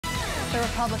The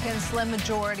Republican slim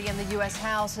majority in the U.S.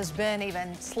 House has been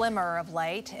even slimmer of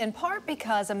late, in part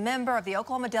because a member of the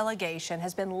Oklahoma delegation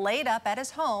has been laid up at his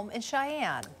home in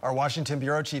Cheyenne. Our Washington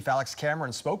Bureau Chief Alex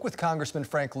Cameron spoke with Congressman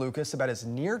Frank Lucas about his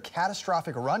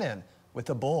near-catastrophic run-in with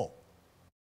a bull.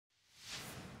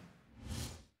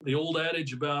 The old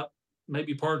adage about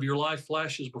maybe part of your life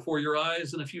flashes before your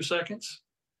eyes in a few seconds.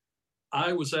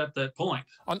 I was at that point.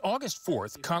 On August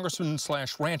 4th,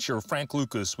 Congressman/rancher Frank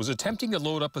Lucas was attempting to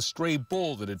load up a stray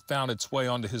bull that had found its way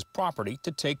onto his property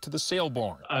to take to the sale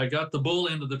barn. I got the bull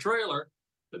into the trailer,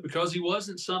 but because he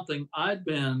wasn't something I'd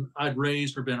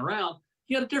raised or been around,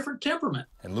 he had a different temperament.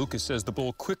 And Lucas says the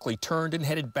bull quickly turned and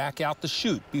headed back out the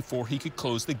chute before he could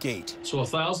close the gate. So a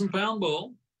 1,000-pound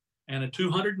bull and a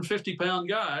 250-pound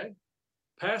guy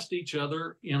passed each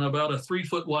other in about a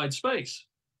 3-foot wide space.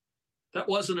 That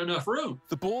wasn't enough room.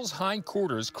 The bull's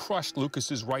hindquarters crushed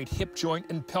Lucas's right hip joint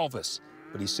and pelvis,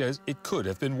 but he says it could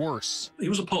have been worse. He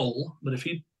was a pole, but if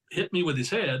he hit me with his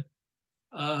head,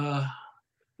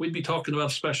 we'd be talking about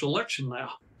a special election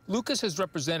now. Lucas has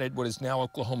represented what is now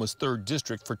Oklahoma's 3rd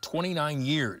district for 29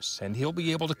 years, and he'll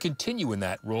be able to continue in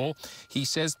that role, he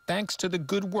says, thanks to the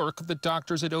good work of the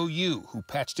doctors at OU who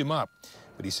patched him up.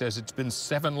 But he says it's been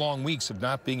 7 long weeks of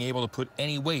not being able to put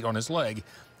any weight on his leg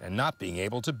and not being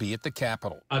able to be at the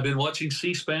Capitol. I've been watching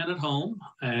C-SPAN at home,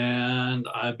 and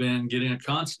I've been getting a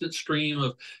constant stream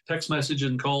of text messages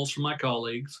and calls from my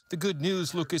colleagues. The good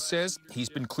news, Lucas says, he's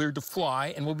been cleared to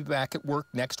fly and will be back at work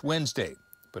next Wednesday.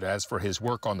 But as for his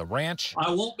work on the ranch, I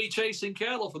won't be chasing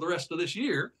cattle for the rest of this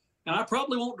year, and I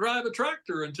probably won't drive a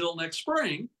tractor until next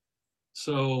spring.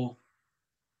 So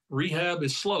rehab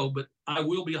is slow, but I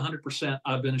will be 100%,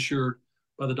 I've been assured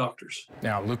by the doctors.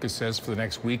 Now, Lucas says for the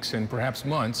next weeks and perhaps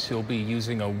months, he'll be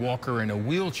using a walker and a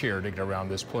wheelchair to get around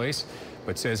this place,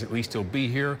 but says at least he'll be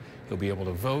here. He'll be able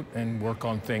to vote and work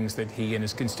on things that he and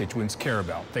his constituents care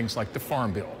about, things like the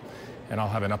Farm Bill. And I'll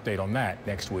have an update on that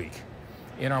next week.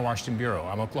 In our Washington Bureau,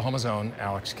 I'm Oklahoma's own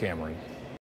Alex Cameron.